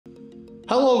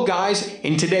Hello guys,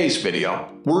 in today's video,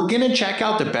 we're gonna check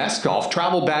out the best golf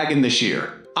travel bag in this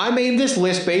year. I made this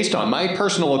list based on my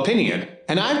personal opinion,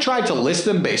 and I've tried to list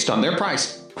them based on their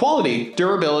price, quality,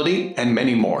 durability, and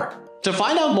many more. To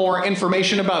find out more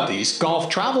information about these golf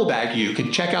travel bag, you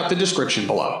can check out the description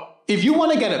below. If you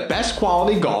want to get a best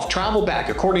quality golf travel bag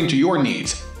according to your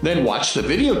needs, then watch the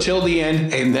video till the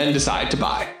end and then decide to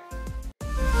buy.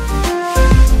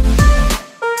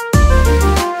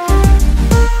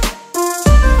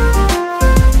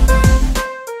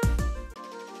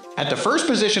 At the first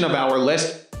position of our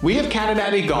list, we have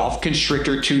Cadadaddy Golf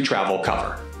Constrictor 2 Travel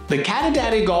Cover. The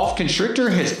Cadadaddy Golf Constrictor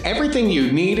has everything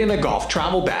you need in a golf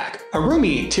travel bag: a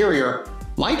roomy interior,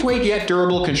 lightweight yet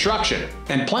durable construction,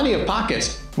 and plenty of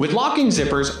pockets with locking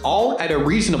zippers, all at a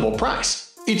reasonable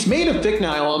price. It's made of thick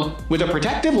nylon with a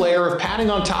protective layer of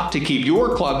padding on top to keep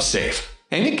your clubs safe,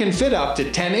 and it can fit up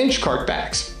to 10-inch cart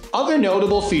bags. Other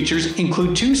notable features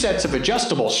include 2 sets of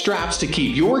adjustable straps to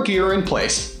keep your gear in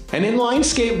place, and inline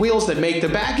skate wheels that make the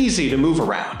bag easy to move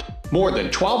around. More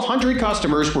than 1,200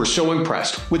 customers were so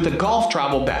impressed with the golf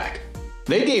travel bag.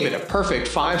 They gave it a perfect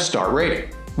 5-star rating.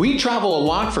 We travel a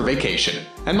lot for vacation,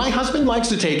 and my husband likes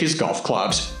to take his golf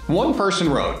clubs. One person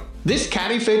wrote, "This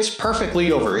caddy fits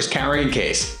perfectly over his carrying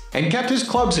case," and kept his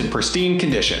clubs in pristine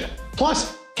condition.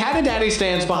 Plus, Cadadaddy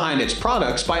stands behind its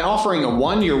products by offering a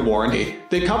 1-year warranty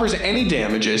that covers any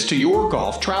damages to your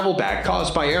golf travel bag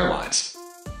caused by airlines.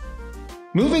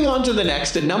 Moving on to the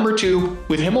next at number 2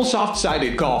 with Himmel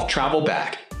Soft-Sided Golf Travel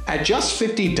Bag. At just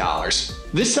 $50,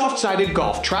 this soft-sided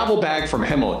golf travel bag from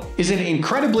Himmel is an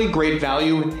incredibly great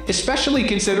value, especially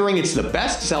considering it's the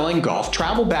best-selling golf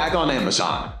travel bag on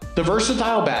Amazon. The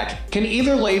versatile bag can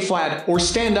either lay flat or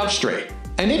stand up straight,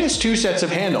 and it has 2 sets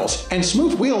of handles and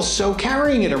smooth wheels, so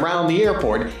carrying it around the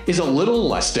airport is a little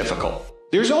less difficult.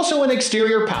 There's also an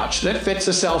exterior pouch that fits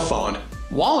a cell phone,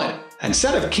 wallet, and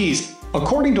set of keys,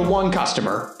 according to one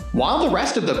customer, while the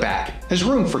rest of the bag has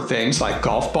room for things like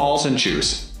golf balls and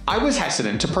shoes. "I was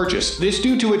hesitant to purchase this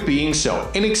due to it being so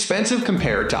inexpensive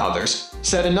compared to others,"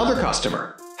 said another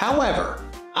customer. "However,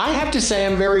 I have to say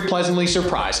I'm very pleasantly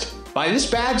surprised by this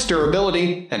bag's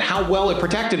durability and how well it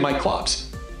protected my clubs."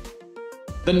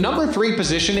 The number 3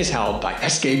 position is held by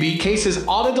SKB Case's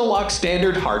Auto Deluxe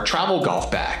Standard Hard Travel Golf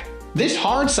Bag. This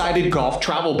hard-sided golf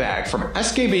travel bag from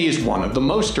SKB is one of the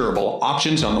most durable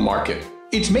options on the market.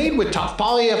 It's made with tough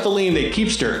polyethylene that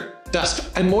keeps dirt, dust,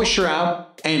 and moisture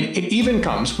out, and it even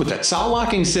comes with a saw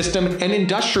locking system and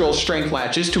industrial strength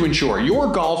latches to ensure your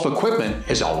golf equipment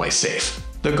is always safe.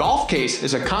 The golf case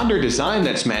is a Condor design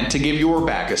that's meant to give your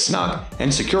bag a snug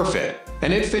and secure fit,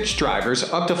 and it fits drivers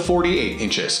up to 48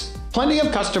 inches. Plenty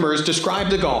of customers describe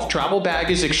the golf travel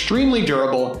bag as extremely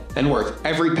durable and worth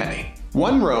every penny.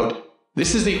 One wrote,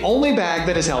 "This is the only bag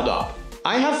that has held up.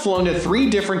 I have flown to 3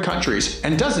 different countries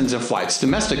and dozens of flights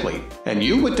domestically, and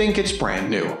you would think it's brand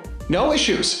new. No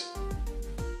issues."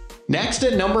 Next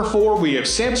at number 4, we have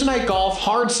Samsonite Golf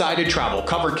Hard-Sided Travel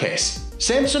Cover Case.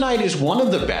 Samsonite is one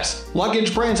of the best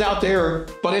luggage brands out there,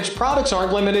 but its products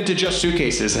aren't limited to just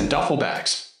suitcases and duffel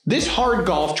bags. This hard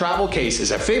golf travel case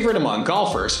is a favorite among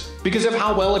golfers because of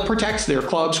how well it protects their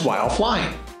clubs while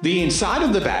flying. The inside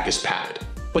of the bag is padded,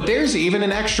 but there's even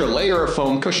an extra layer of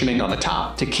foam cushioning on the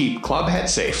top to keep club head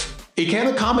safe. It can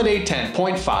accommodate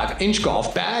 10.5-inch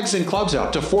golf bags and clubs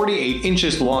up to 48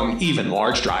 inches long, even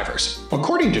large drivers.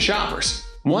 According to shoppers,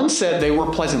 one said they were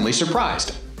pleasantly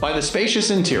surprised by the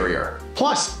spacious interior.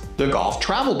 Plus, the golf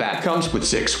travel bag comes with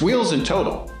 6 wheels in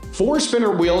total, 4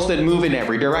 spinner wheels that move in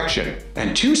every direction,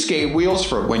 and 2 skate wheels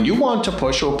for when you want to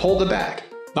push or pull the bag.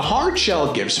 "The hard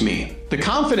shell gives me the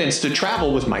confidence to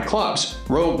travel with my clubs,"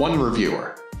 wrote one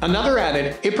reviewer. Another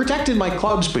added, "It protected my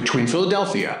clubs between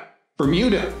Philadelphia,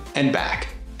 Bermuda, and back,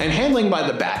 and handling by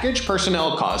the baggage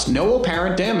personnel caused no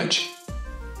apparent damage."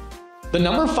 The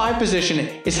number 5 position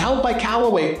is held by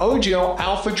Callaway OGIO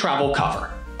Alpha Travel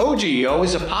Cover. OGIO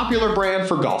is a popular brand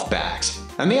for golf bags,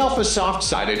 and the Alpha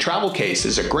Soft-Sided Travel Case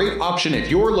is a great option if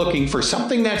you're looking for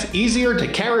something that's easier to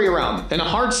carry around than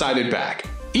a hard-sided bag.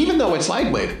 Even though it's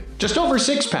lightweight, just over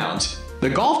 6 pounds, the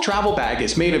golf travel bag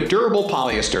is made of durable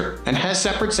polyester and has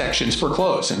separate sections for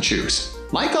clothes and shoes.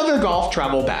 Like other golf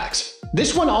travel bags,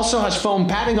 this one also has foam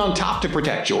padding on top to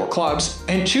protect your clubs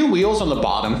and 2 wheels on the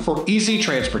bottom for easy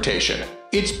transportation.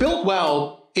 It's built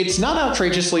well, it's not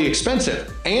outrageously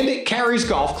expensive, and it carries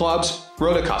golf clubs,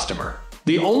 wrote a customer.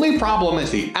 The only problem is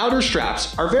the outer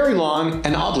straps are very long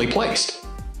and oddly placed.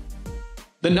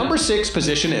 The number 6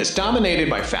 position is dominated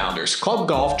by Founders Club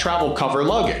Golf Travel Cover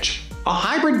Luggage, a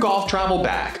hybrid golf travel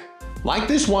bag. Like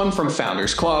this one from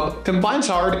Founders Club, combines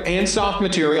hard and soft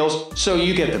materials so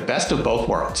you get the best of both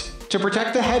worlds. To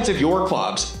protect the heads of your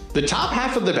clubs, The top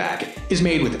half of the bag is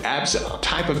made with ABSA, a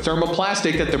type of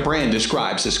thermoplastic that the brand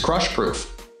describes as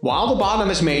crush-proof, while the bottom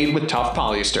is made with tough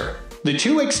polyester. The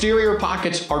two exterior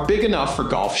pockets are big enough for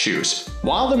golf shoes,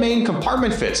 while the main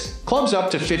compartment fits clubs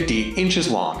up to 50 inches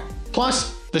long.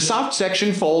 Plus, the soft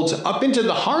section folds up into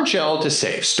the hard shell to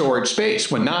save storage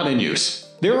space when not in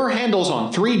use. There are handles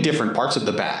on 3 different parts of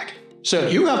the bag, so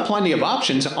you have plenty of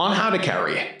options on how to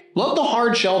carry it. Love the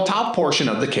hard shell top portion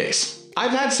of the case.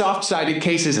 I've had soft-sided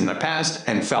cases in the past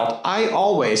and felt I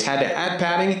always had to add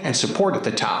padding and support at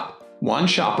the top. One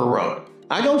shopper wrote,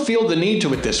 "I don't feel the need to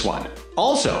with this one."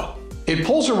 Also, it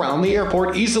pulls around the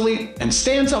airport easily and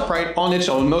stands upright on its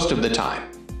own most of the time.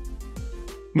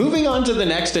 Moving on to the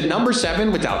next at number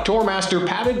 7 with Outdoor Master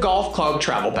Padded Golf Club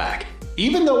Travel Bag.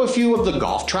 Even though a few of the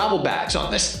golf travel bags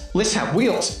on this list have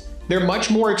wheels, they're much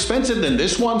more expensive than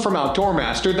this one from Outdoor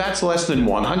Master that's less than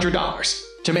 $100.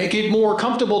 To make it more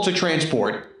comfortable to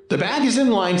transport, the bag is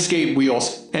inline skate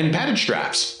wheels and padded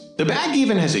straps. The bag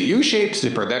even has a U-shaped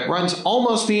zipper that runs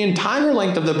almost the entire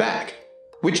length of the bag,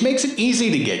 which makes it easy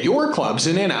to get your clubs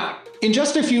in and out. In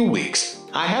just a few weeks,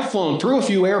 I have flown through a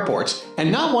few airports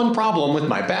and not one problem with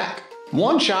my bag.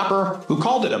 One shopper, who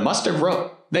called it a must-have,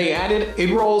 wrote, they added, "It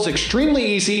rolls extremely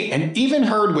easy," and even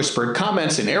heard whispered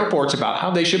comments in airports about how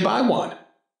they should buy one.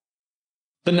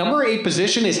 The number 8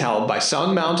 position is held by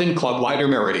Sun Mountain Club Lighter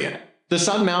Meridian. The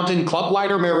Sun Mountain Club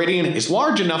Lighter Meridian is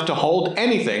large enough to hold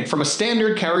anything from a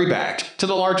standard carry bag to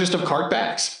the largest of cart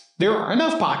bags. There are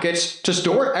enough pockets to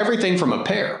store everything from a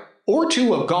pair or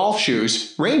 2 of golf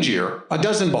shoes, rain gear, a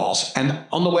dozen balls, and,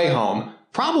 on the way home,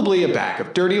 probably a bag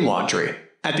of dirty laundry.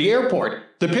 At the airport,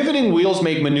 the pivoting wheels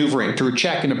make maneuvering through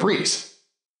check-in a breeze.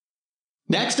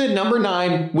 Next at number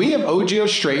 9, we have Ogio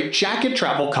Straight Jacket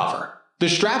Travel Cover. The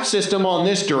strap system on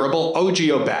this durable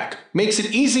Ogio bag makes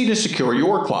it easy to secure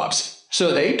your clubs,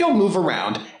 so they don't move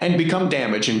around and become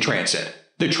damaged in transit.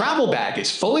 The travel bag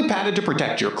is fully padded to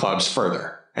protect your clubs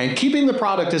further, and keeping the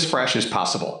product as fresh as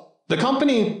possible. The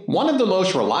company, one of the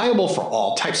most reliable for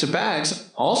all types of bags,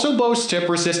 also boasts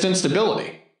tip-resistant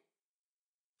stability.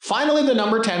 Finally, the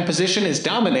number 10 position is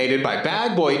dominated by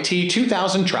Bag Boy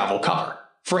T2000 Travel Cover.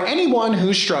 For anyone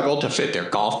who's struggled to fit their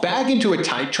golf bag into a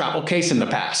tight travel case in the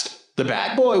past, the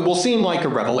Bag Boy will seem like a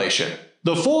revelation.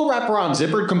 The full wraparound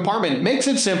zippered compartment makes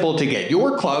it simple to get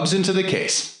your clubs into the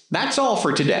case. That's all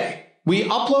for today. We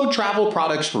upload travel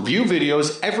products review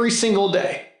videos every single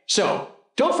day, so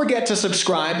don't forget to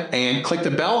subscribe and click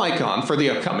the bell icon for the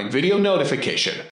upcoming video notification.